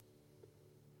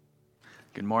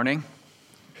Good morning.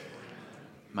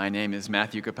 My name is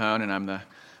Matthew Capone, and I'm the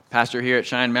pastor here at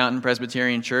Cheyenne Mountain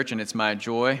Presbyterian Church, and it's my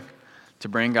joy to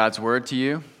bring God's Word to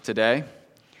you today.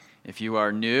 If you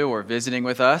are new or visiting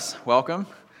with us, welcome.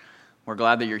 We're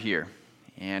glad that you're here.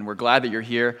 And we're glad that you're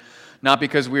here not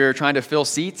because we are trying to fill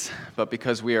seats, but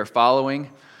because we are following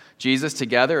Jesus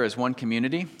together as one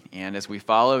community. And as we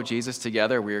follow Jesus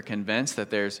together, we are convinced that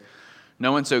there's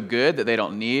no one so good that they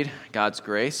don't need God's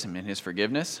grace and His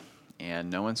forgiveness,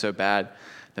 and no one so bad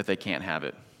that they can't have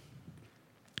it.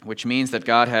 Which means that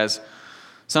God has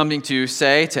something to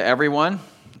say to everyone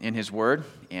in His Word,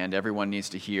 and everyone needs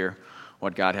to hear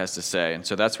what God has to say. And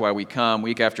so that's why we come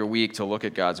week after week to look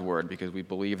at God's Word, because we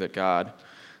believe that God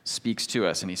speaks to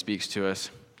us, and He speaks to us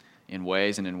in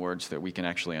ways and in words that we can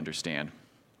actually understand.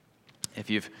 If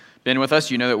you've been with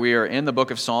us, you know that we are in the book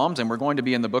of Psalms, and we're going to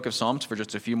be in the book of Psalms for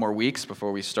just a few more weeks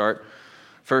before we start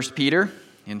 1 Peter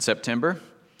in September.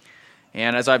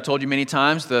 And as I've told you many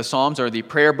times, the Psalms are the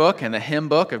prayer book and the hymn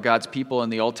book of God's people in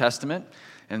the Old Testament.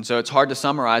 And so it's hard to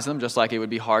summarize them, just like it would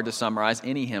be hard to summarize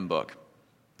any hymn book.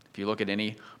 If you look at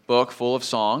any book full of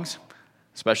songs,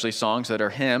 especially songs that are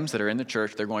hymns that are in the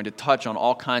church, they're going to touch on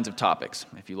all kinds of topics.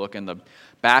 If you look in the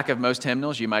back of most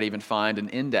hymnals, you might even find an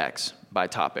index by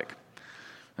topic.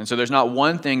 And so there's not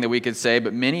one thing that we could say,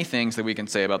 but many things that we can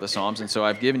say about the Psalms. And so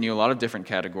I've given you a lot of different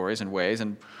categories and ways.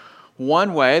 And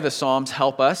one way the Psalms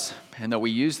help us, and that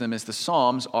we use them, is the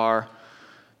Psalms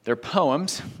they're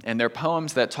poems, and they're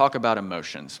poems that talk about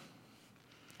emotions.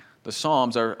 The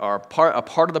Psalms are a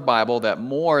part of the Bible that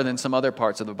more than some other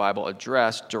parts of the Bible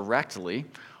address directly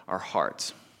our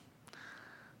hearts.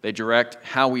 They direct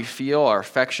how we feel, our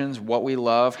affections, what we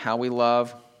love, how we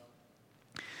love.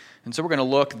 And so we're going to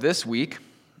look this week,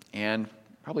 and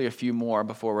probably a few more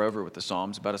before we're over with the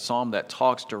Psalms, about a psalm that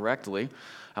talks directly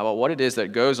about what it is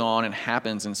that goes on and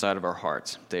happens inside of our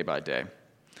hearts day by day.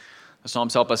 The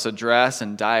Psalms help us address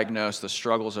and diagnose the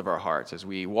struggles of our hearts as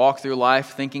we walk through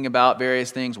life thinking about various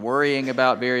things, worrying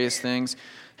about various things,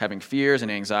 having fears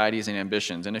and anxieties and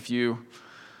ambitions. And if you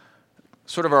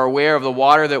sort of are aware of the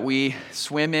water that we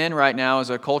swim in right now as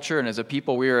a culture and as a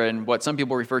people, we are in what some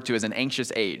people refer to as an anxious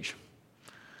age.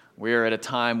 We are at a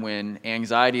time when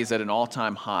anxiety is at an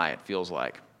all-time high, it feels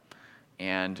like.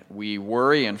 And we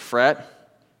worry and fret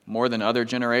more than other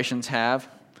generations have,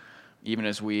 even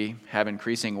as we have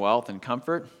increasing wealth and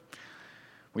comfort.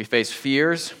 We face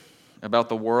fears about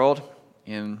the world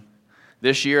in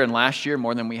this year and last year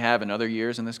more than we have in other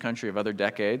years in this country of other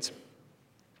decades.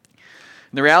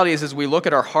 And the reality is, as we look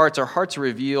at our hearts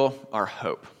reveal our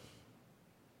hope.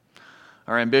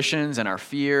 Our ambitions and our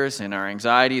fears and our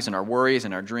anxieties and our worries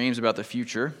and our dreams about the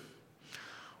future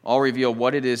all reveal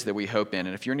what it is that we hope in.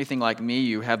 And if you're anything like me,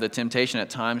 you have the temptation at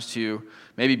times to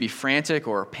maybe be frantic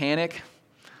or panic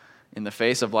in the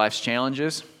face of life's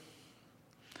challenges.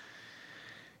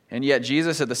 And yet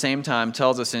Jesus at the same time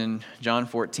tells us in John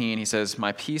 14, he says,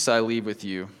 "My peace I leave with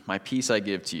you, my peace I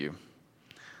give to you.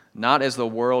 Not as the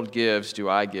world gives do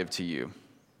I give to you.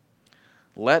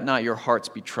 Let not your hearts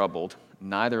be troubled,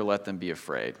 neither let them be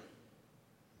afraid."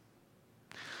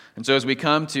 And so as we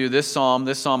come to this psalm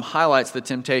highlights the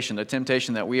temptation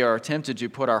that we are tempted to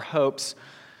put our hopes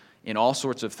in all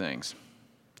sorts of things.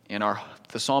 And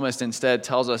the psalmist instead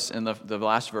tells us in the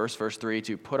last verse 3,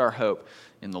 to put our hope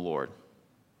in the Lord.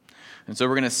 And so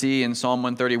we're going to see in Psalm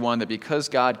 131 that because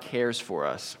God cares for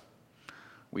us,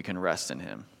 we can rest in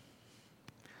Him.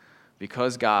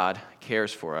 Because God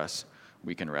cares for us,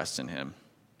 we can rest in Him.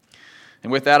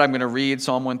 And with that, I'm going to read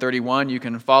Psalm 131. You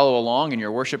can follow along in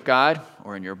your worship guide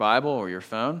or in your Bible or your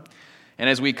phone. And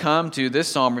as we come to this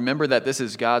psalm, remember that this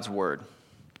is God's Word.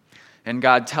 And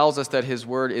God tells us that His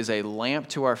Word is a lamp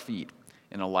to our feet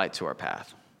and a light to our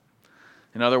path.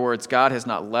 In other words, God has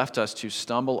not left us to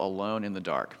stumble alone in the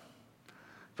dark,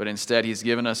 but instead He's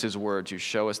given us His Word to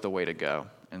show us the way to go.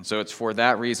 And so it's for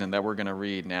that reason that we're going to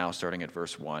read now, starting at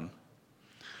verse 1.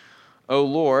 "O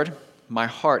Lord, my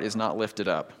heart is not lifted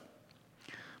up.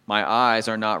 My eyes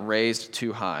are not raised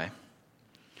too high.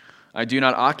 I do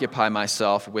not occupy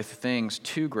myself with things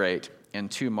too great and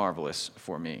too marvelous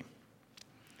for me.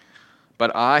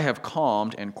 But I have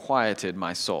calmed and quieted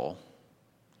my soul.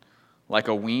 Like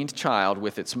a weaned child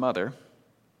with its mother,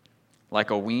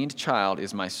 like a weaned child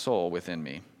is my soul within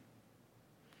me.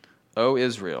 O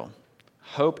Israel,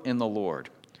 hope in the Lord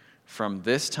from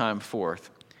this time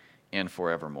forth and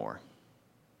forevermore."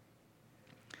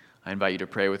 I invite you to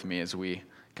pray with me as we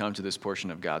come to this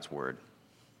portion of God's Word.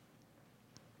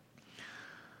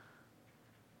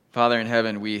 Father in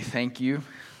heaven, we thank you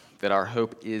that our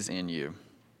hope is in you,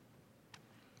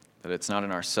 that it's not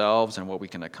in ourselves and what we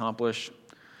can accomplish.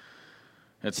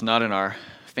 It's not in our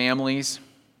families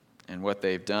and what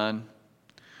they've done.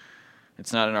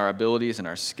 It's not in our abilities and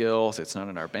our skills. It's not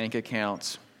in our bank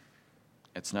accounts.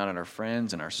 It's not in our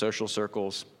friends and our social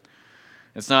circles.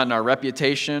 It's not in our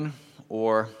reputation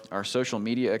or our social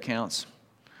media accounts.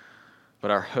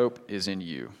 But our hope is in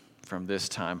you from this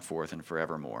time forth and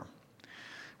forevermore.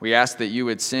 We ask that you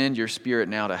would send your Spirit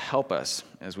now to help us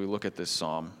as we look at this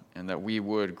psalm, and that we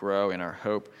would grow in our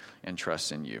hope and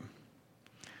trust in you.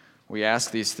 We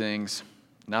ask these things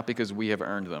not because we have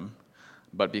earned them,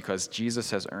 but because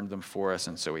Jesus has earned them for us,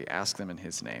 and so we ask them in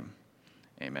his name.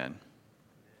 Amen.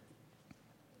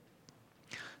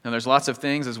 Now, there's lots of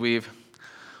things as we've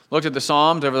looked at the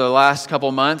Psalms over the last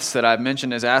couple months that I've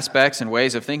mentioned as aspects and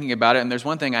ways of thinking about it, and there's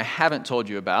one thing I haven't told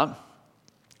you about,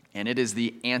 and it is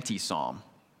the anti-psalm.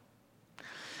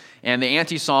 And the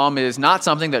anti-psalm is not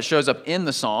something that shows up in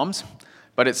the Psalms,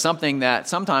 but it's something that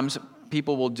sometimes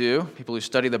people will do, people who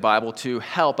study the Bible, to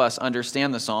help us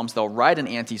understand the Psalms. They'll write an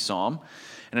anti-psalm,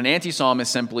 and an anti-psalm is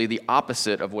simply the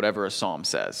opposite of whatever a psalm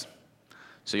says.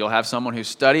 So you'll have someone who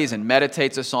studies and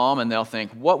meditates a psalm, and they'll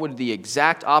think, what would the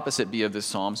exact opposite be of this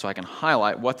psalm, so I can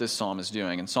highlight what this psalm is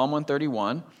doing. And Psalm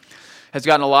 131 has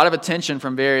gotten a lot of attention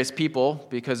from various people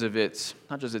because of its,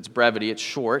 not just its brevity, it's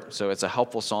short, so it's a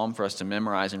helpful psalm for us to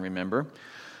memorize and remember,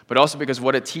 but also because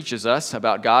what it teaches us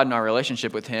about God and our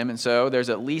relationship with him. And so there's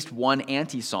at least one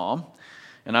anti-psalm,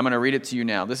 and I'm going to read it to you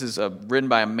now. This is written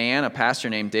by a pastor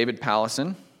named David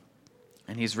Powlison,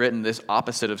 and he's written this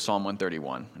opposite of Psalm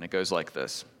 131, and it goes like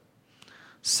this.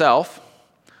 Self,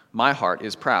 my heart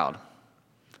is proud.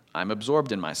 I'm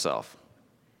absorbed in myself,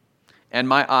 and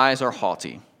my eyes are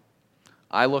haughty.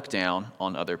 I look down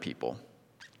on other people,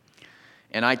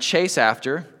 and I chase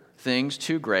after things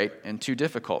too great and too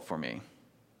difficult for me.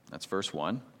 That's verse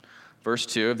 1. Verse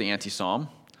 2 of the anti-psalm.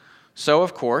 So,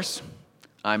 of course,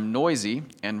 I'm noisy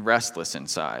and restless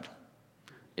inside.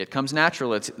 It comes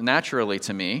naturally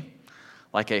to me,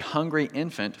 like a hungry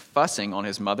infant fussing on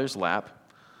his mother's lap.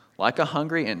 Like a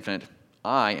hungry infant,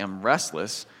 I am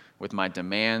restless with my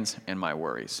demands and my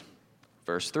worries.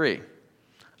 Verse 3.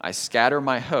 I scatter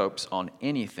my hopes on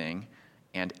anything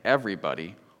and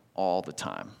everybody all the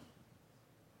time.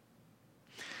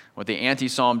 What the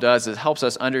anti-psalm does is it helps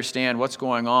us understand what's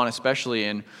going on, especially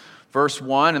in verse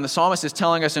 1. And the psalmist is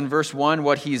telling us in verse 1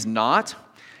 what he's not.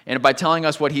 And by telling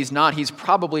us what he's not, he's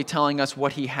probably telling us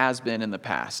what he has been in the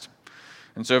past.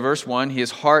 And so verse 1,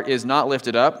 his heart is not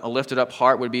lifted up. A lifted up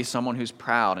heart would be someone who's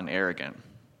proud and arrogant,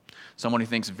 someone who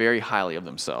thinks very highly of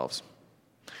themselves.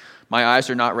 My eyes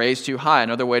are not raised too high.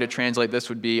 Another way to translate this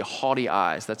would be haughty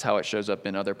eyes. That's how it shows up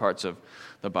in other parts of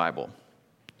the Bible.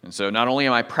 And so not only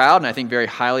am I proud and I think very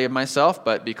highly of myself,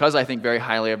 but because I think very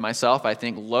highly of myself, I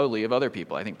think lowly of other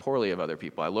people. I think poorly of other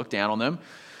people. I look down on them.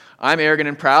 I'm arrogant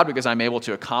and proud because I'm able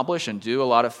to accomplish and do a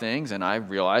lot of things, and I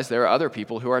realize there are other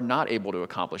people who are not able to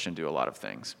accomplish and do a lot of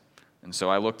things. And so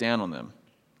I look down on them.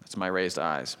 That's my raised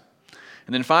eyes.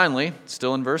 And then finally,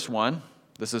 still in verse 1,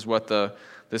 this is what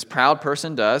this proud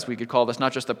person does. We could call this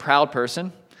not just the proud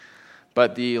person,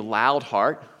 but the loud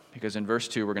heart, because in verse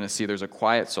 2 we're going to see there's a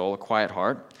quiet soul, a quiet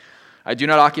heart. I do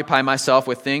not occupy myself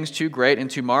with things too great and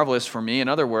too marvelous for me. In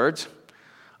other words,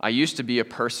 I used to be a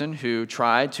person who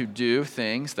tried to do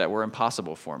things that were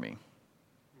impossible for me.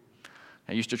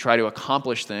 I used to try to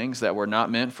accomplish things that were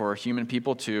not meant for human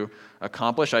people to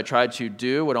accomplish. I tried to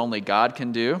do what only God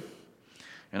can do,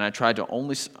 and I tried to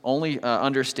only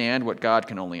understand what God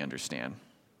can only understand.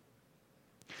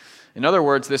 In other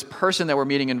words, this person that we're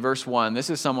meeting in verse 1, this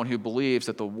is someone who believes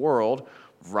that the world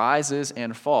rises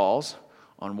and falls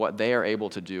on what they are able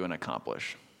to do and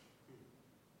accomplish.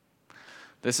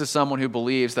 This is someone who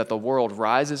believes that the world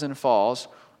rises and falls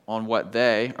on what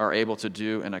they are able to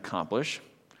do and accomplish.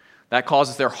 That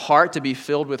causes their heart to be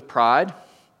filled with pride,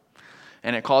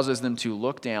 and it causes them to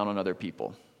look down on other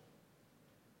people.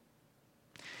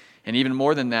 And even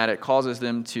more than that, it causes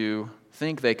them to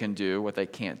think they can do what they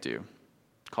can't do.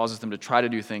 It causes them to try to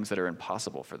do things that are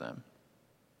impossible for them.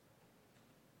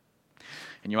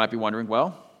 And you might be wondering,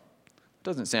 well, it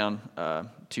doesn't sound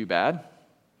too bad.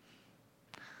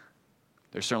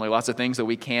 There's certainly lots of things that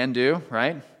we can do,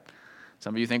 right?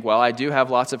 Some of you think, well, I do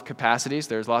have lots of capacities.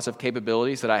 There's lots of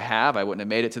capabilities that I have. I wouldn't have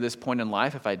made it to this point in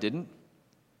life if I didn't.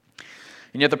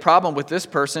 And yet the problem with this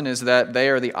person is that they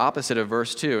are the opposite of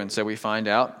verse 2. And so we find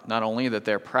out not only that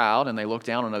they're proud and they look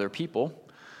down on other people,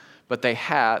 but they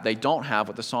don't have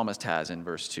what the psalmist has in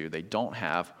verse 2. They don't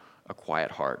have a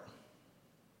quiet heart.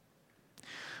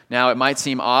 Now, it might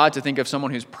seem odd to think of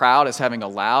someone who's proud as having a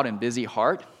loud and busy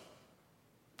heart.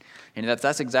 And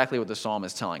that's exactly what the psalm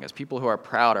is telling us. People who are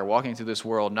proud are walking through this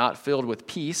world not filled with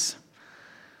peace,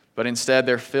 But instead,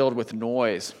 they're filled with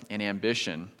noise and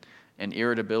ambition and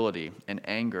irritability and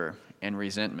anger and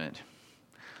resentment.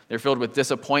 They're filled with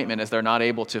disappointment as they're not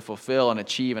able to fulfill and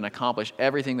achieve and accomplish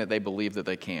everything that they believe that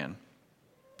they can.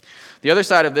 The other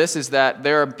side of this is that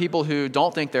there are people who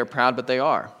don't think they're proud, but they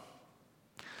are.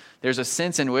 There's a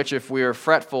sense in which if we are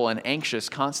fretful and anxious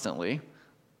constantly,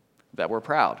 that we're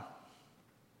proud.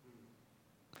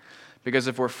 Because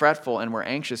if we're fretful and we're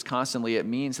anxious constantly, it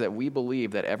means that we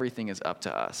believe that everything is up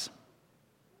to us.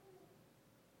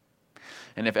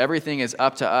 And if everything is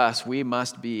up to us, we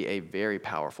must be a very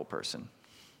powerful person.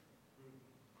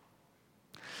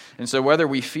 And so whether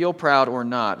we feel proud or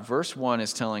not, verse 1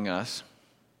 is telling us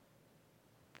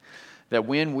that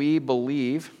when we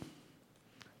believe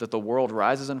that the world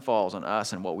rises and falls on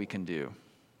us and what we can do,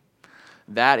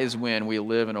 that is when we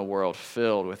live in a world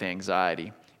filled with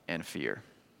anxiety and fear.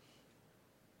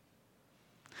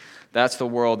 That's the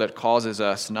world that causes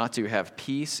us not to have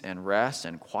peace and rest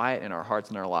and quiet in our hearts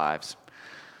and our lives.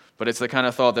 But it's the kind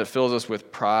of thought that fills us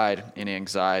with pride and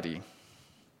anxiety.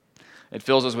 It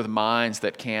fills us with minds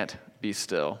that can't be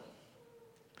still,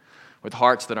 with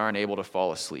hearts that aren't able to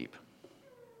fall asleep.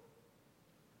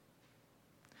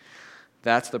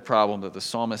 That's the problem that the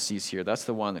psalmist sees here. That's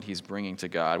the one that he's bringing to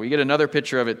God. We get another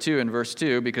picture of it too in verse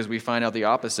 2 because we find out the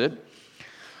opposite.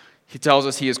 He tells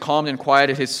us he has calmed and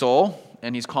quieted his soul,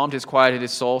 and he's quieted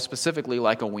his soul specifically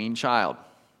like a weaned child.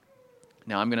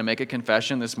 Now I'm going to make a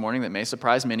confession this morning that may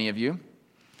surprise many of you.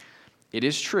 It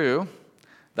is true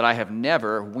that I have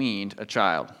never weaned a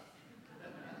child.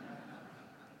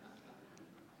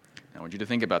 I want you to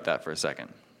think about that for a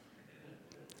second.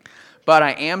 But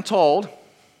I am told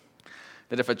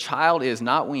that if a child is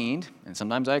not weaned, and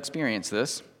sometimes I experience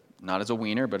this, not as a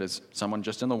weaner, but as someone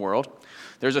just in the world,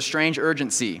 there's a strange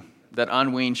urgency that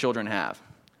unweaned children have.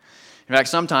 In fact,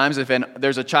 sometimes if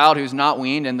there's a child who's not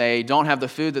weaned and they don't have the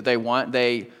food that they want,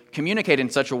 they communicate in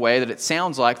such a way that it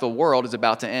sounds like the world is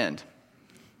about to end.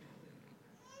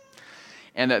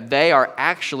 And that they are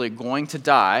actually going to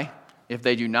die if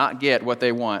they do not get what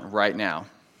they want right now.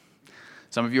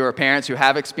 Some of you are parents who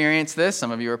have experienced this.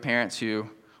 Some of you are parents who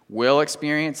will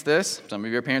experience this. Some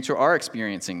of you are parents who are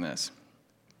experiencing this.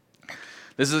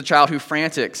 This is a child who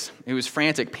is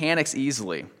frantic, panics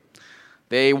easily.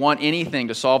 They want anything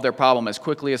to solve their problem as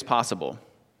quickly as possible.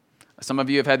 Some of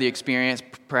you have had the experience,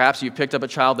 perhaps you've picked up a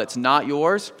child that's not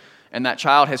yours, and that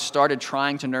child has started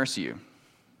trying to nurse you.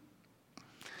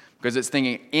 Because it's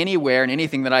thinking, anywhere and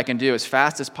anything that I can do as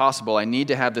fast as possible, I need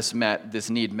to have this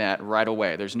need met right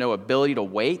away. There's no ability to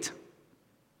wait.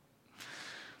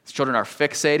 These children are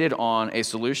fixated on a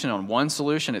solution, on one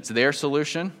solution. It's their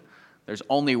solution. There's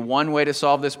only one way to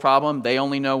solve this problem. They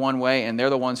only know one way, and they're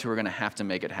the ones who are going to have to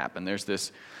make it happen. There's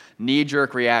this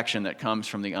knee-jerk reaction that comes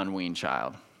from the unweaned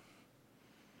child.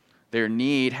 Their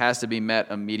need has to be met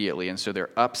immediately, and so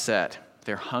they're upset,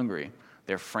 they're hungry,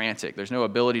 they're frantic. There's no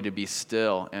ability to be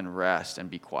still and rest and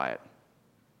be quiet.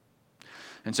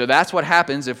 And so that's what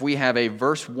happens if we have a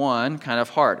verse 1 kind of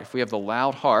heart. If we have the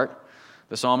loud heart,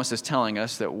 the psalmist is telling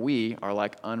us that we are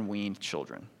like unweaned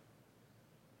children.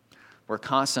 We're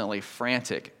constantly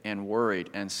frantic and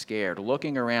worried and scared,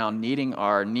 looking around, needing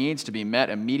our needs to be met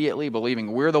immediately,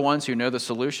 believing we're the ones who know the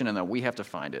solution and that we have to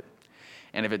find it.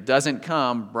 And if it doesn't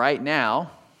come right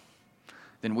now,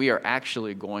 then we are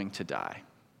actually going to die.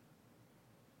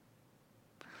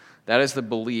 That is the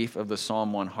belief of the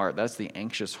Psalm 1 heart. That's the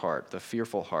anxious heart, the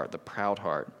fearful heart, the proud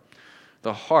heart,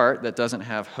 the heart that doesn't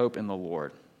have hope in the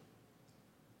Lord.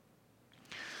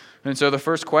 And so the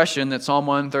first question that Psalm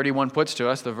 131 puts to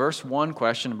us, the verse 1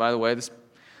 question, and by the way, this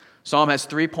psalm has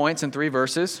 3 points and 3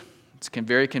 verses. It's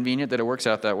very convenient that it works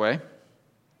out that way.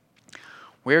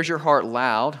 Where's your heart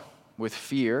loud with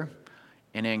fear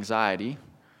and anxiety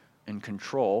and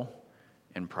control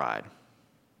and pride?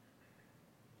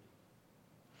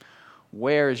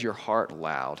 Where is your heart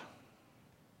loud?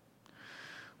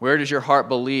 Where does your heart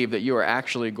believe that you are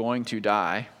actually going to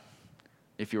die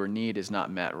if your need is not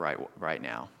met right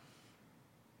now?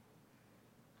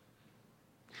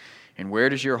 And where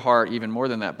does your heart, even more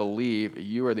than that, believe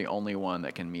you are the only one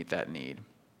that can meet that need?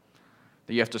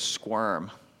 That you have to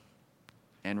squirm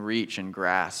and reach and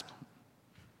grasp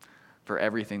for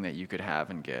everything that you could have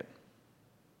and get?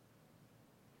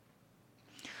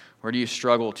 Where do you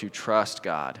struggle to trust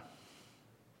God?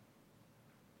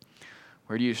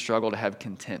 Where do you struggle to have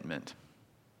contentment?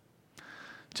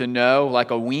 To know,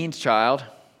 like a weaned child,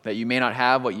 that you may not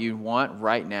have what you want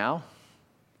right now,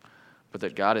 but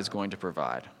that God is going to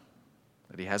provide,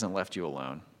 that He hasn't left you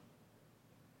alone.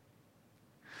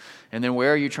 And then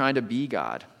where are you trying to be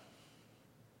God?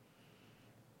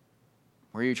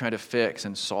 Where are you trying to fix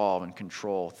and solve and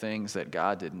control things that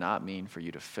God did not mean for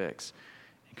you to fix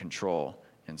and control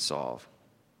and solve?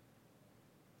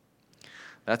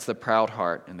 That's the proud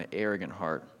heart and the arrogant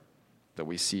heart that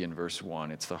we see in verse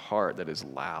 1. It's the heart that is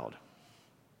loud.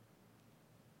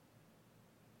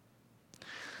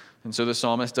 And so the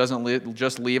psalmist doesn't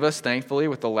just leave us, thankfully,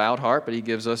 with the loud heart, but he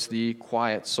gives us the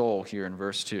quiet soul here in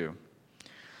verse 2.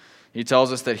 He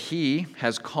tells us that he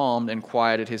has calmed and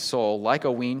quieted his soul like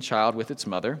a weaned child with its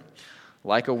mother.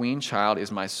 Like a weaned child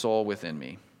is my soul within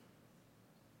me.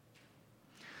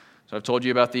 So I've told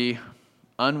you about the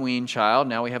unweaned child.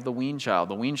 Now we have the weaned child.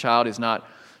 The weaned child is not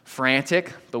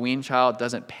frantic. The weaned child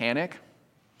doesn't panic.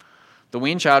 The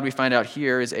weaned child, we find out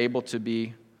here, is able to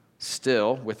be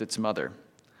still with its mother.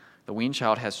 The weaned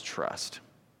child has trust.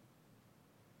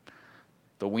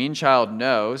 The weaned child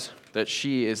knows that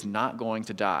she is not going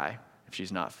to die if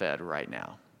she's not fed right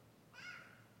now.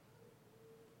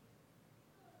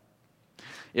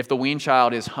 If the weaned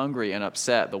child is hungry and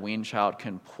upset, the weaned child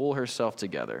can pull herself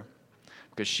together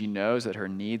because she knows that her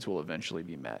needs will eventually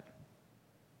be met.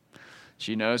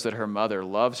 She knows that her mother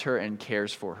loves her and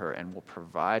cares for her and will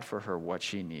provide for her what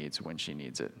she needs when she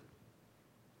needs it.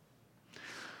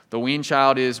 The weaned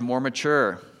child is more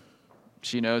mature.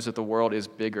 She knows that the world is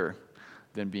bigger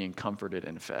than being comforted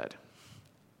and fed.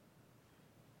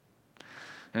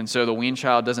 And so the weaned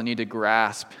child doesn't need to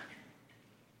grasp,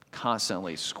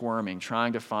 constantly squirming,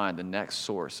 trying to find the next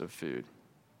source of food,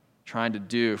 trying to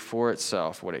do for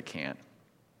itself what it can't.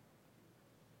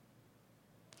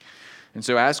 And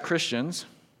so as Christians,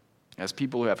 as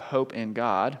people who have hope in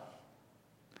God,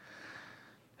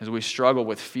 as we struggle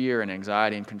with fear and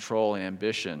anxiety and control and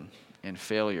ambition and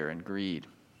failure and greed,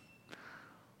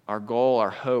 our goal,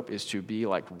 our hope is to be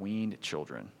like weaned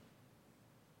children.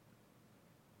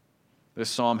 This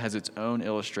psalm has its own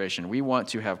illustration. We want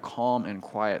to have calm and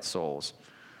quiet souls,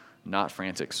 not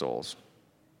frantic souls.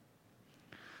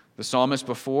 The psalmist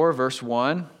before, verse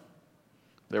 1,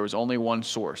 there was only one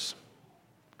source,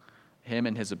 him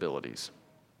and his abilities.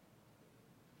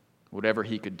 Whatever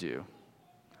he could do.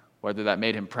 Whether that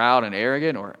made him proud and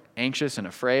arrogant or anxious and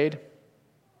afraid,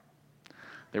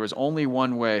 there was only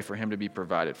one way for him to be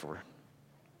provided for.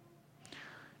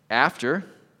 After,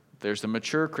 there's the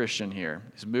mature Christian here.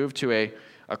 He's moved to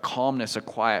a calmness, a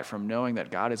quiet from knowing that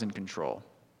God is in control.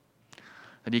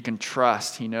 That he can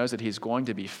trust. He knows that he's going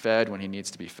to be fed when he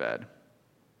needs to be fed.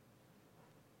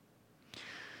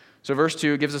 So verse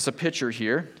 2 gives us a picture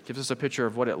here. Gives us a picture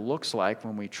of what it looks like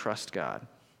when we trust God.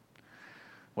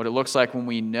 What it looks like when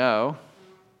we know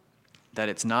that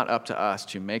it's not up to us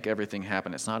to make everything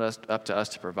happen. It's not up to us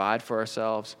to provide for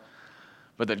ourselves,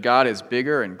 but that God is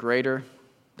bigger and greater,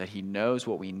 that he knows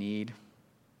what we need,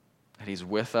 that he's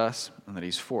with us, and that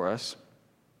he's for us.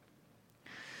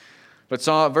 But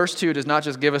verse 2 does not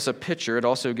just give us a picture, it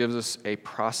also gives us a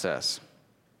process.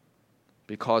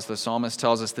 Because the psalmist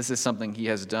tells us this is something he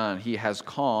has done. He has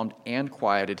calmed and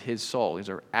quieted his soul. These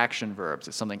are action verbs.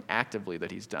 It's something actively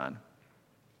that he's done.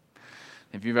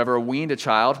 If you've ever weaned a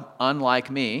child,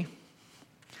 unlike me,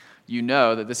 you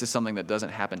know that this is something that doesn't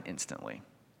happen instantly.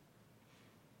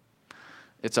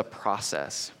 It's a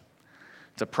process.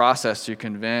 It's a process to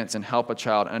convince and help a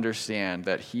child understand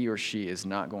that he or she is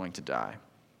not going to die.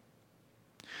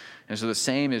 And so the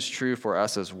same is true for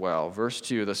us as well. Verse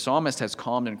 2, the psalmist has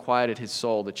calmed and quieted his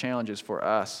soul. The challenge is for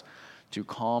us to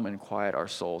calm and quiet our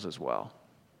souls as well.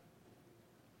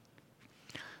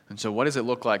 And so what does it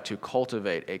look like to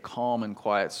cultivate a calm and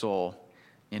quiet soul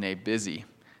in a busy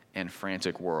and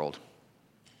frantic world?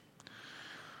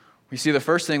 We see the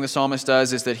first thing the psalmist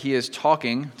does is that he is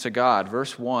talking to God.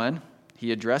 Verse 1,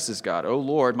 he addresses God. "O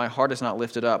Lord, my heart is not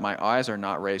lifted up, my eyes are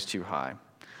not raised too high."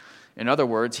 In other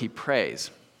words, he prays.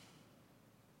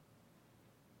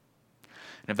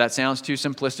 And if that sounds too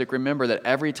simplistic, remember that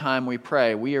every time we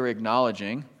pray, we are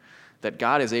acknowledging that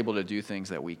God is able to do things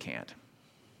that we can't.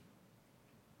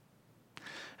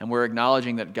 And we're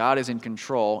acknowledging that God is in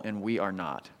control and we are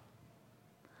not.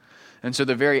 And so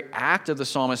the very act of the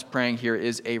psalmist praying here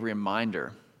is a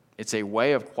reminder. It's a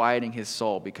way of quieting his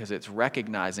soul because it's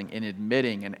recognizing and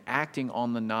admitting and acting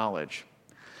on the knowledge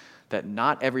that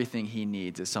not everything he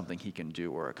needs is something he can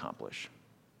do or accomplish.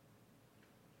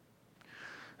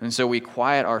 And so we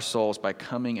quiet our souls by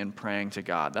coming and praying to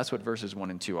God. That's what verses 1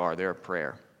 and 2 are. They're a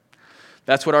prayer.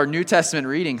 That's what our New Testament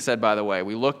reading said, by the way.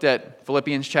 We looked at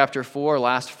Philippians chapter 4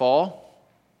 last fall,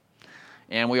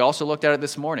 and we also looked at it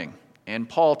this morning. And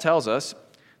Paul tells us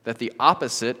that the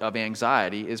opposite of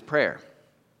anxiety is prayer.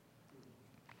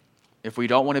 If we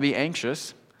don't want to be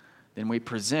anxious, then we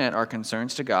present our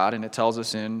concerns to God, and it tells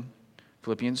us in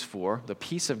Philippians 4, the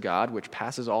peace of God, which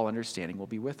passes all understanding, will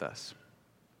be with us.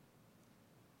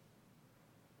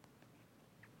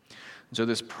 So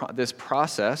this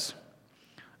process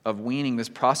of weaning, this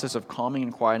process of calming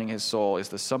and quieting his soul is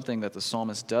something that the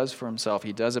psalmist does for himself.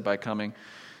 He does it by coming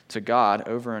to God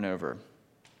over and over.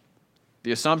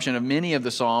 The assumption of many of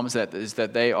the Psalms is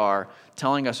that they are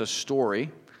telling us a story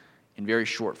in very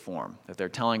short form, that they're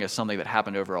telling us something that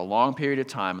happened over a long period of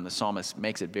time, and the psalmist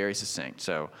makes it very succinct.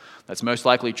 So that's most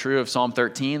likely true of Psalm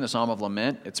 13, the Psalm of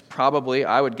Lament. It's probably,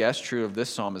 I would guess, true of this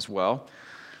psalm as well,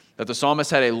 that the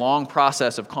psalmist had a long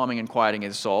process of calming and quieting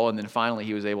his soul, and then finally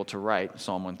he was able to write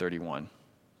Psalm 131.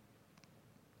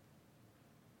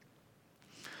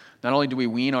 Not only do we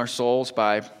wean our souls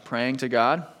by praying to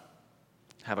God,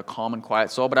 have a calm and quiet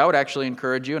soul, but I would actually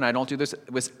encourage you, and I don't do this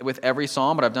with every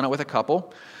psalm, but I've done it with a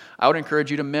couple, I would encourage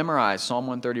you to memorize Psalm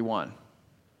 131.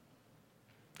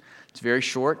 It's very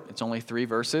short. It's only 3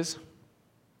 verses.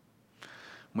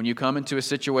 When you come into a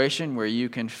situation where you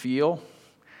can feel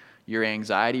your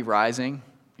anxiety rising,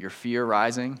 your fear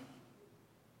rising,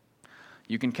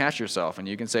 you can catch yourself and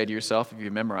you can say to yourself, if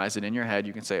you memorize it in your head,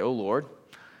 you can say, "Oh Lord,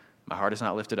 my heart is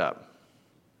not lifted up.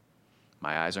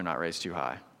 My eyes are not raised too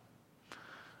high.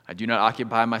 I do not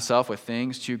occupy myself with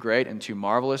things too great and too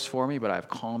marvelous for me, but I have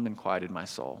calmed and quieted my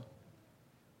soul."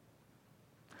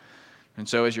 And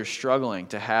so as you're struggling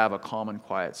to have a calm and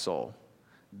quiet soul,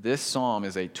 this psalm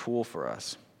is a tool for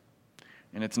us.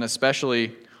 And it's an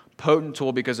especially potent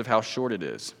tool because of how short it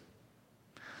is.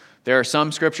 There are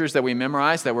some scriptures that we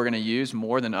memorize that we're going to use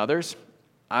more than others.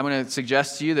 I'm going to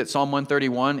suggest to you that Psalm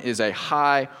 131 is a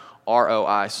high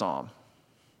ROI psalm.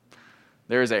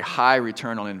 There is a high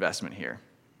return on investment here.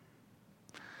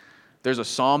 There's a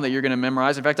psalm that you're going to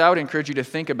memorize. In fact, I would encourage you to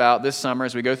think about this summer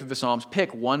as we go through the psalms,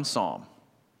 pick one psalm.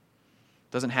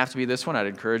 It doesn't have to be this one. I'd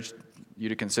encourage you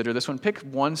to consider this one. Pick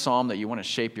one psalm that you want to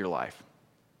shape your life.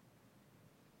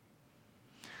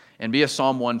 And be a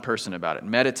Psalm 1 person about it.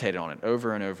 Meditate on it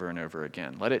over and over and over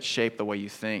again. Let it shape the way you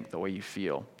think, the way you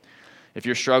feel. If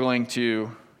you're struggling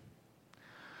to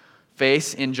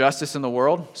face injustice in the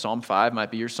world, Psalm 5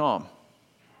 might be your psalm.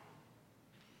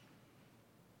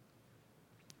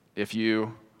 If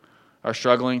you are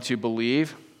struggling to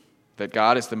believe that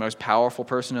God is the most powerful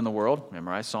person in the world,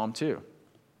 memorize Psalm 2.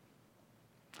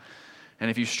 And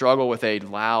if you struggle with a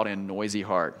loud and noisy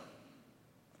heart,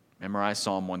 memorize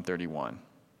Psalm 131.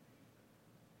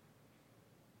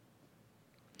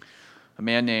 A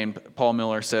man named Paul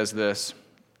Miller says this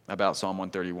about Psalm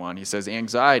 131. He says,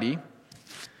 "Anxiety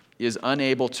is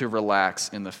unable to relax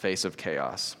in the face of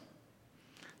chaos.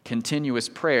 Continuous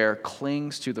prayer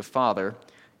clings to the Father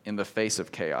in the face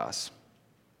of chaos.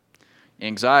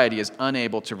 Anxiety is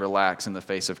unable to relax in the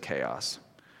face of chaos.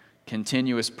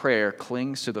 Continuous prayer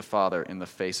clings to the Father in the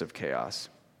face of chaos."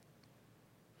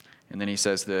 And then he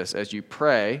says this, "As you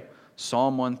pray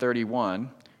Psalm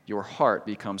 131, your heart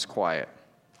becomes quiet.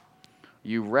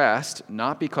 You rest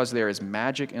not because there is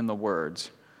magic in the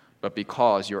words, but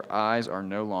because your eyes are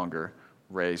no longer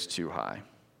raised too high."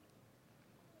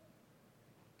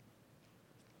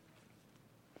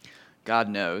 God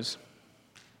knows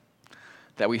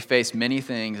that we face many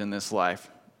things in this life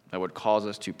that would cause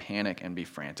us to panic and be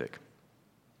frantic.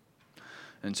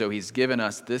 And so he's given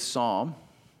us this psalm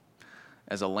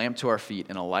as a lamp to our feet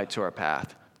and a light to our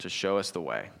path to show us the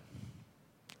way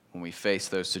when we face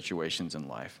those situations in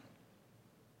life.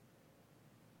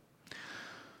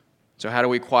 So how do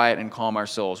we quiet and calm our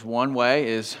souls? One way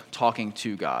is talking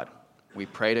to God. We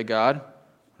pray to God.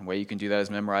 One way you can do that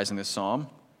is memorizing this psalm.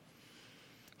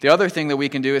 The other thing that we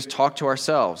can do is talk to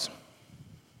ourselves.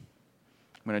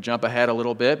 I'm going to jump ahead a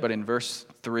little bit, but in verse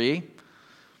 3,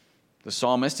 the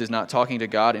psalmist is not talking to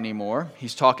God anymore.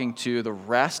 He's talking to the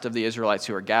rest of the Israelites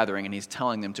who are gathering, and he's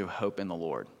telling them to hope in the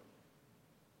Lord.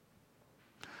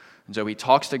 And so he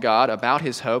talks to God about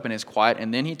his hope and his quiet,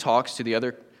 and then he talks to the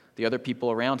other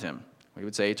people around him. We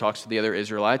would say he talks to the other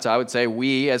Israelites. I would say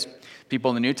we, as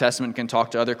people in the New Testament, can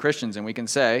talk to other Christians, and we can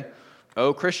say,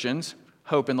 "Oh, Christians,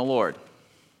 hope in the Lord.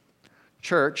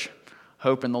 Church,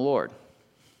 hope in the Lord."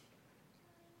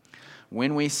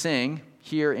 When we sing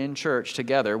here in church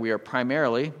together, we are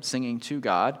primarily singing to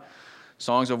God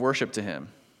songs of worship to him.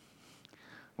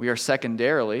 We are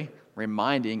secondarily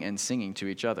reminding and singing to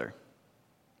each other.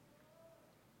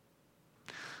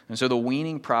 And so the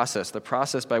weaning process, the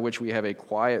process by which we have a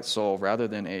quiet soul rather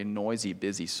than a noisy,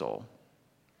 busy soul,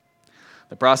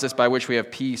 the process by which we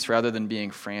have peace rather than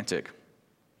being frantic,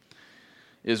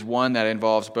 is one that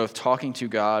involves both talking to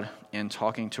God and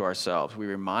talking to ourselves. We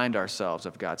remind ourselves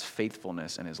of God's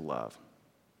faithfulness and his love.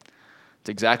 It's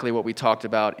exactly what we talked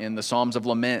about in the Psalms of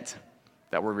Lament,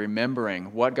 that we're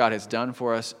remembering what God has done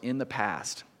for us in the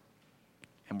past.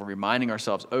 And we're reminding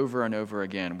ourselves over and over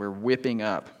again. We're whipping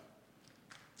up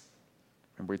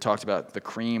And we talked about the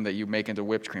cream that you make into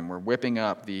whipped cream. We're whipping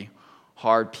up the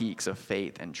hard peaks of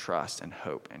faith and trust and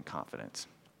hope and confidence.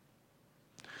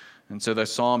 And so the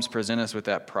Psalms present us with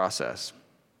that process.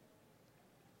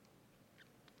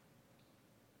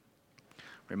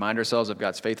 Remind ourselves of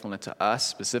God's faithfulness to us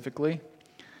specifically.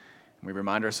 And we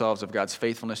remind ourselves of God's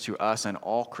faithfulness to us and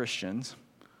all Christians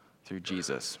through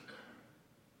Jesus.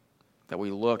 That we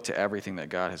look to everything that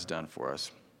God has done for us.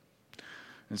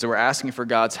 And so we're asking for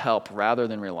God's help rather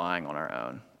than relying on our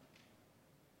own.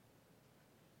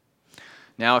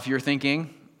 Now, if you're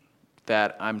thinking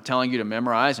that I'm telling you to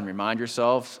memorize and remind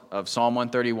yourselves of Psalm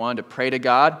 131, to pray to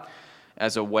God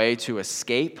as a way to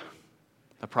escape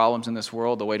the problems in this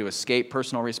world, the way to escape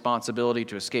personal responsibility,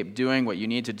 to escape doing what you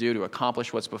need to do to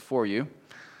accomplish what's before you,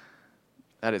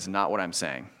 that is not what I'm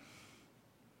saying.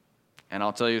 And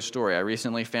I'll tell you a story. I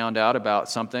recently found out about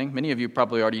something. Many of you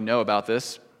probably already know about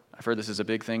this. I've heard this is a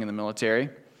big thing in the military.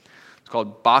 It's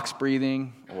called box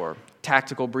breathing or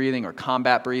tactical breathing or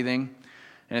combat breathing.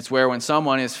 And it's where when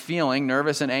someone is feeling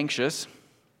nervous and anxious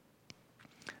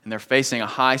and they're facing a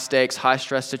high-stakes,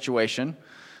 high-stress situation,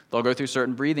 they'll go through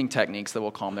certain breathing techniques that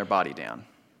will calm their body down.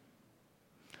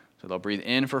 So they'll breathe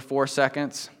in for 4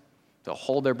 seconds, they'll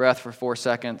hold their breath for 4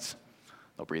 seconds,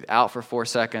 they'll breathe out for 4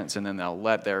 seconds, and then they'll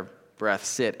let their breath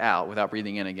sit out without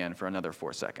breathing in again for another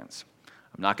 4 seconds.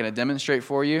 I'm not going to demonstrate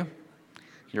for you.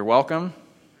 You're welcome.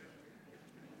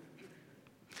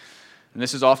 And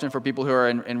this is often for people who are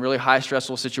in really high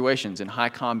stressful situations, in high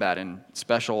combat, in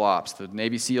special ops. The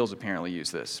Navy SEALs apparently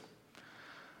use this.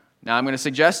 Now, I'm going to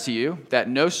suggest to you that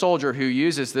no soldier who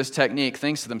uses this technique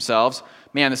thinks to themselves,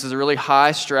 man, this is a really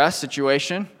high-stress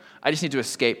situation. I just need to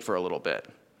escape for a little bit.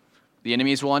 The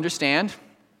enemies will understand.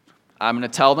 I'm going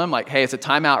to tell them, like, hey, it's a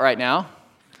timeout right now.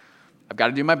 I've got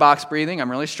to do my box breathing. I'm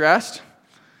really stressed.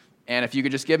 And if you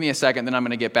could just give me a second, then I'm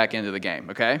going to get back into the game,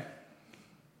 okay?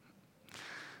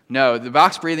 No, the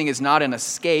box breathing is not an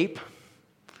escape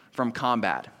from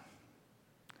combat.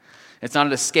 It's not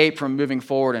an escape from moving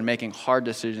forward and making hard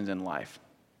decisions in life.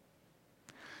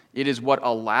 It is what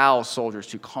allows soldiers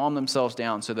to calm themselves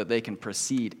down so that they can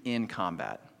proceed in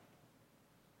combat.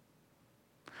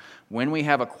 When we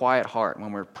have a quiet heart,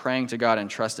 when we're praying to God and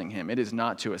trusting Him, it is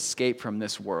not to escape from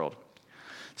this world.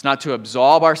 It's not to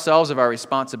absolve ourselves of our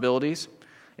responsibilities.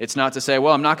 It's not to say,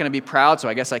 well, I'm not going to be proud, so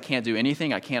I guess I can't do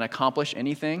anything. I can't accomplish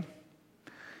anything.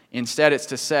 Instead, it's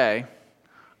to say,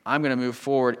 I'm going to move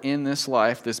forward in this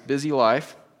life, this busy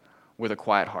life, with a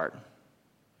quiet heart.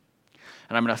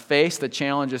 And I'm going to face the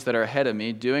challenges that are ahead of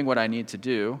me, doing what I need to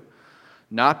do,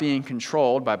 not being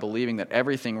controlled by believing that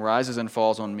everything rises and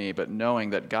falls on me, but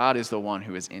knowing that God is the one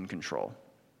who is in control.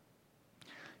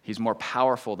 He's more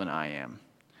powerful than I am.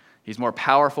 He's more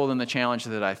powerful than the challenge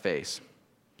that I face.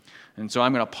 And so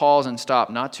I'm going to pause and stop,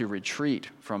 not to retreat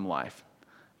from life,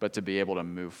 but to be able to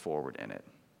move forward in it.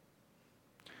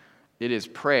 It is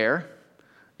prayer,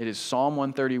 it is Psalm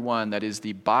 131 that is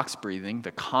the box breathing,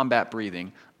 the combat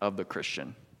breathing of the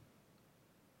Christian.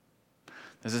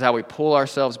 This is how we pull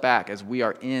ourselves back as we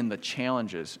are in the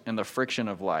challenges and the friction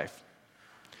of life.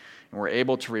 And we're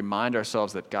able to remind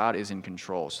ourselves that God is in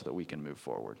control so that we can move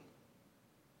forward.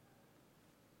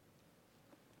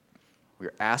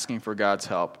 We're asking for God's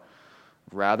help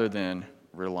rather than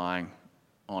relying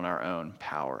on our own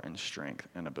power and strength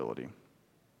and ability.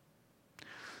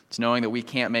 It's knowing that we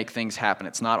can't make things happen.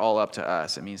 It's not all up to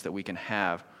us. It means that we can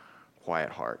have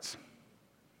quiet hearts.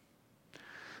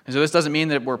 And so this doesn't mean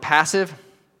that we're passive.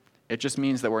 It just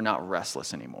means that we're not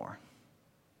restless anymore.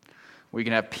 We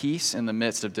can have peace in the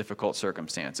midst of difficult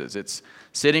circumstances. It's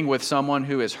sitting with someone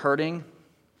who is hurting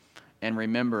and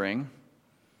remembering,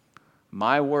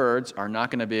 my words are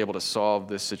not going to be able to solve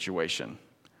this situation.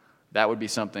 That would be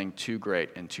something too great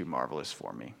and too marvelous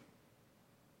for me.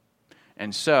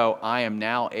 And so I am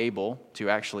now able to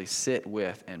actually sit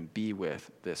with and be with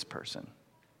this person.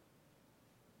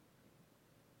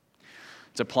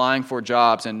 It's applying for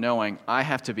jobs and knowing I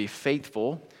have to be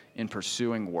faithful in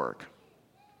pursuing work.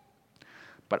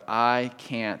 But I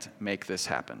can't make this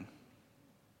happen.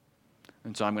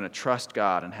 And so I'm going to trust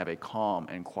God and have a calm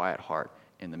and quiet heart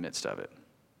in the midst of it.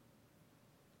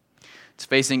 It's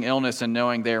facing illness and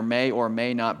knowing there may or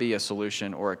may not be a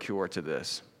solution or a cure to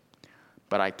this.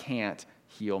 But I can't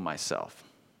heal myself.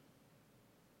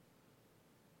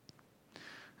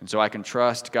 And so I can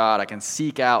trust God. I can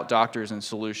seek out doctors and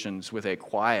solutions with a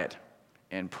quiet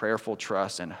and prayerful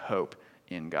trust and hope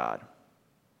in God.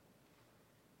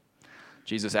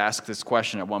 Jesus asks this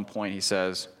question at one point. He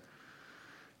says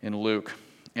in Luke,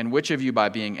 "And which of you by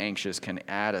being anxious can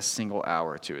add a single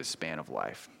hour to his span of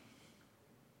life?"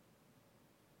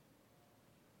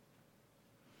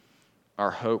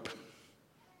 Our hope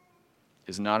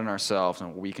is not in ourselves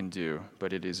and what we can do,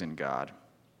 but it is in God.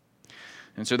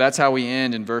 And so that's how we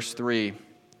end in verse 3.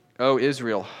 O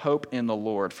Israel, hope in the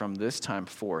Lord from this time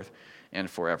forth and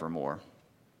forevermore.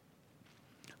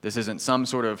 This isn't some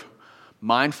sort of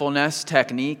mindfulness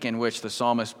technique in which the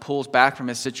psalmist pulls back from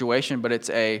his situation, but it's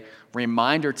a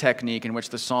reminder technique in which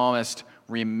the psalmist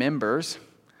remembers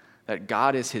that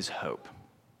God is his hope.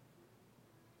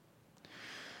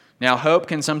 Now, hope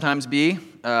can sometimes be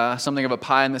something of a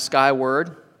pie-in-the-sky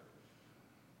word.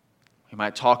 We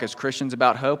might talk as Christians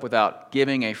about hope without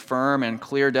giving a firm and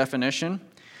clear definition.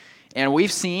 And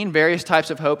we've seen various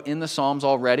types of hope in the Psalms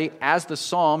already. As the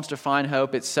Psalms define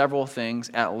hope, it's several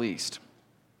things at least.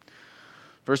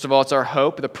 First of all, it's our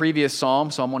hope. The previous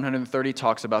Psalm, Psalm 130,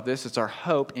 talks about this. It's our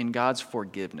hope in God's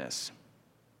forgiveness.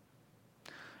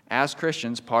 As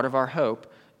Christians, part of our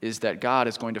hope is that God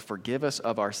is going to forgive us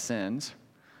of our sins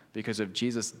because of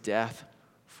Jesus' death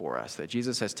for us, that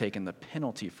Jesus has taken the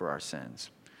penalty for our sins.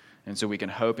 And so we can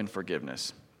hope in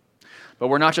forgiveness. But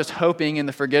we're not just hoping in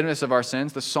the forgiveness of our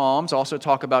sins. The Psalms also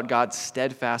talk about God's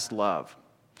steadfast love.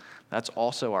 That's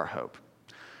also our hope.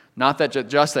 Not that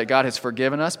just that God has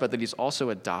forgiven us, but that he's also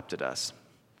adopted us.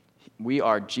 We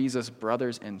are Jesus'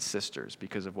 brothers and sisters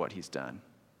because of what he's done.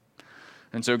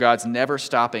 And so God's never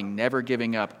stopping, never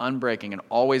giving up, unbreaking, and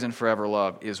always and forever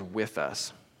love is with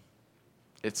us.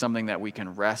 It's something that we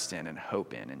can rest in and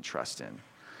hope in and trust in.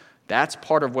 That's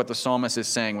part of what the psalmist is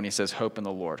saying when he says hope in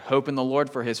the Lord. Hope in the Lord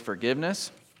for his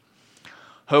forgiveness.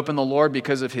 Hope in the Lord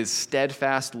because of his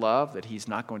steadfast love, that he's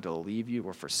not going to leave you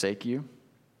or forsake you.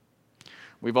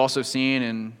 We've also seen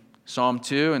in Psalm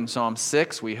 2 and Psalm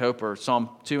 6, or Psalm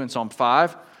 2 and Psalm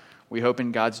 5, we hope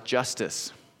in God's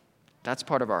justice. That's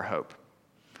part of our hope.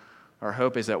 Our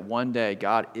hope is that one day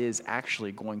God is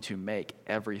actually going to make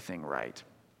everything right.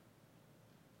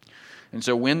 And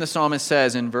so when the psalmist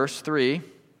says in verse 3,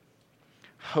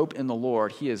 hope in the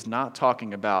Lord, he is not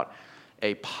talking about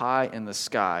a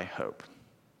pie-in-the-sky hope.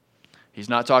 He's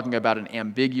not talking about an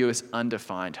ambiguous,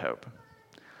 undefined hope.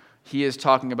 He is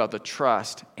talking about the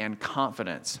trust and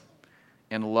confidence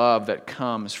and love that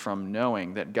comes from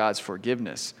knowing that God's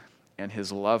forgiveness and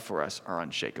his love for us are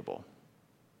unshakable.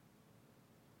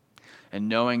 And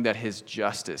knowing that his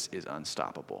justice is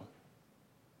unstoppable.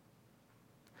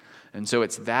 And so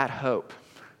it's that hope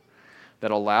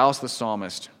that allows the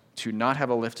psalmist to not have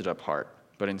a lifted up heart,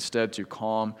 but instead to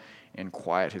calm and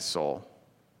quiet his soul.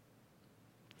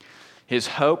 His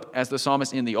hope, as the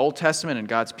psalmist in the Old Testament and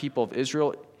God's people of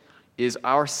Israel, is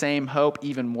our same hope,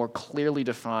 even more clearly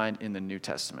defined in the New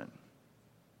Testament.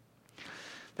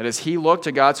 That as he looked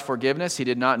to God's forgiveness, he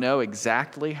did not know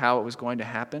exactly how it was going to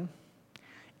happen.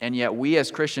 And yet we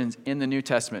as Christians in the New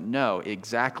Testament know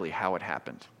exactly how it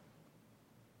happened.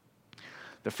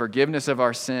 The forgiveness of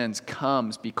our sins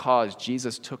comes because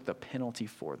Jesus took the penalty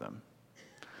for them.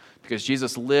 Because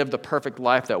Jesus lived the perfect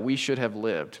life that we should have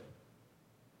lived.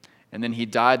 And then he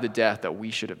died the death that we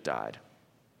should have died.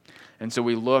 And so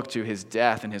we look to his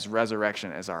death and his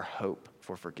resurrection as our hope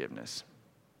for forgiveness.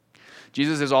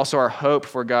 Jesus is also our hope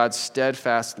for God's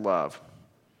steadfast love.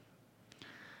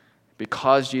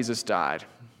 Because Jesus died,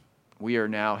 we are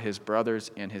now his brothers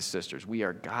and his sisters. We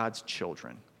are God's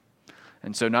children.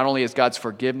 And so not only is God's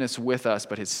forgiveness with us,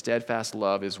 but his steadfast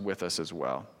love is with us as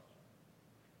well.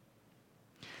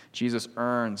 Jesus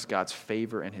earns God's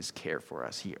favor and his care for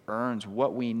us. He earns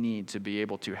what we need to be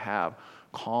able to have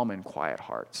calm and quiet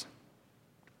hearts.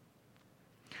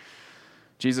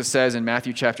 Jesus says in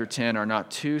Matthew chapter 10, "Are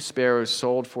not 2 sparrows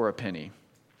sold for a penny,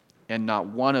 and not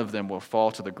one of them will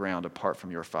fall to the ground apart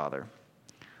from your Father?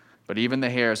 But even the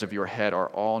hairs of your head are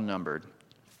all numbered.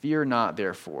 Fear not,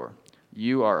 therefore.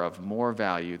 You are of more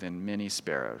value than many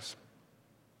sparrows."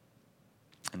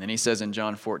 And then he says in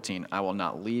John 14, "I will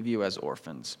not leave you as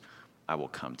orphans. I will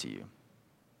come to you."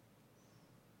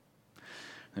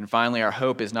 And finally, our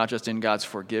hope is not just in God's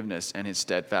forgiveness and his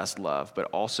steadfast love, but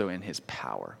also in his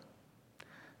power.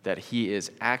 That he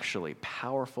is actually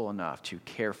powerful enough to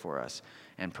care for us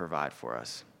and provide for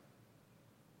us.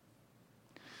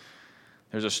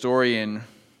 There's a story in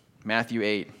Matthew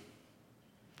 8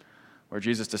 where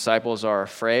Jesus' disciples are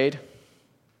afraid.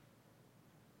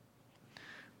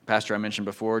 Pastor I mentioned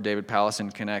before, David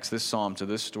Pallison, connects this psalm to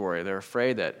this story. They're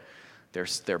afraid that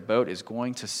their boat is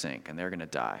going to sink and they're going to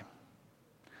die.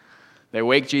 They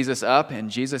wake Jesus up, and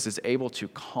Jesus is able to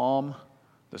calm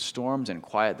the storms and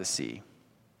quiet the sea.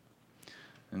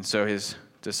 And so his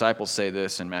disciples say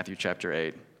this in Matthew chapter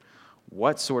 8,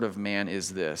 "What sort of man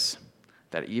is this,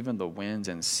 that even the winds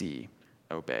and sea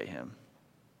obey him?"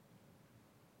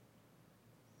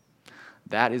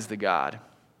 That is the God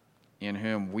in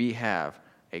whom we have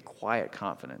a quiet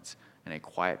confidence and a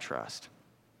quiet trust.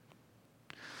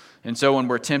 And so when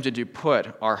we're tempted to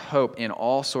put our hope in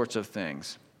all sorts of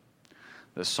things,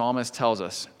 the psalmist tells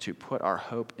us to put our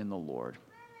hope in the Lord.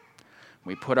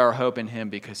 We put our hope in him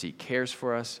because he cares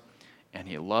for us and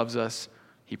he loves us,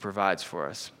 he provides for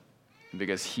us, and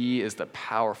because he is the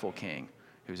powerful king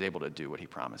who's able to do what he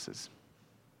promises.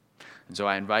 And so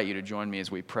I invite you to join me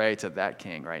as we pray to that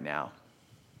king right now.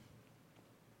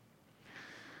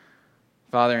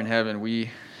 Father in heaven, we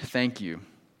thank you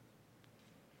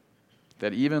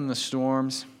that even the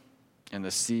storms and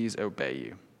the seas obey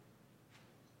you.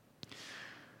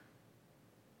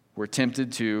 We're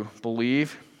tempted to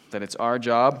believe that it's our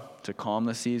job to calm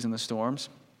the seas and the storms,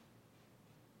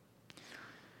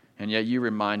 and yet you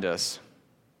remind us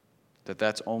that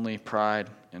that's only pride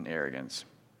and arrogance.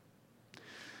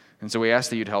 And so we ask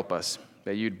that you'd help us,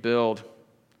 that you'd build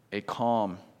a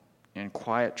calm and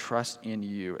quiet trust in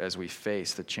you as we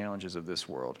face the challenges of this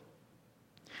world.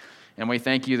 And we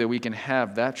thank you that we can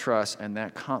have that trust and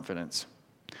that confidence,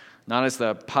 not as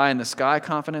the pie-in-the-sky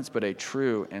confidence, but a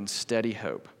true and steady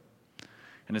hope.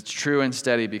 And it's true and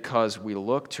steady because we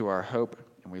look to our hope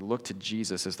and we look to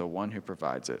Jesus as the one who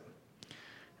provides it.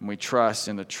 And we trust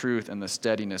in the truth and the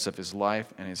steadiness of his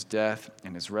life and his death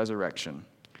and his resurrection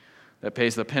that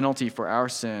pays the penalty for our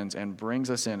sins and brings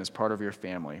us in as part of your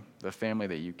family, the family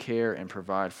that you care and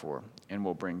provide for and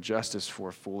will bring justice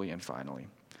for fully and finally.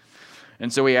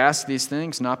 And so we ask these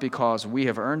things not because we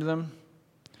have earned them,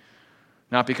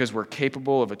 not because we're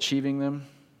capable of achieving them,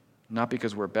 not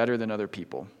because we're better than other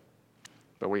people,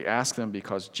 but we ask them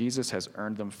because Jesus has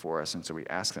earned them for us, and so we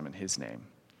ask them in his name.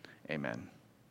 Amen.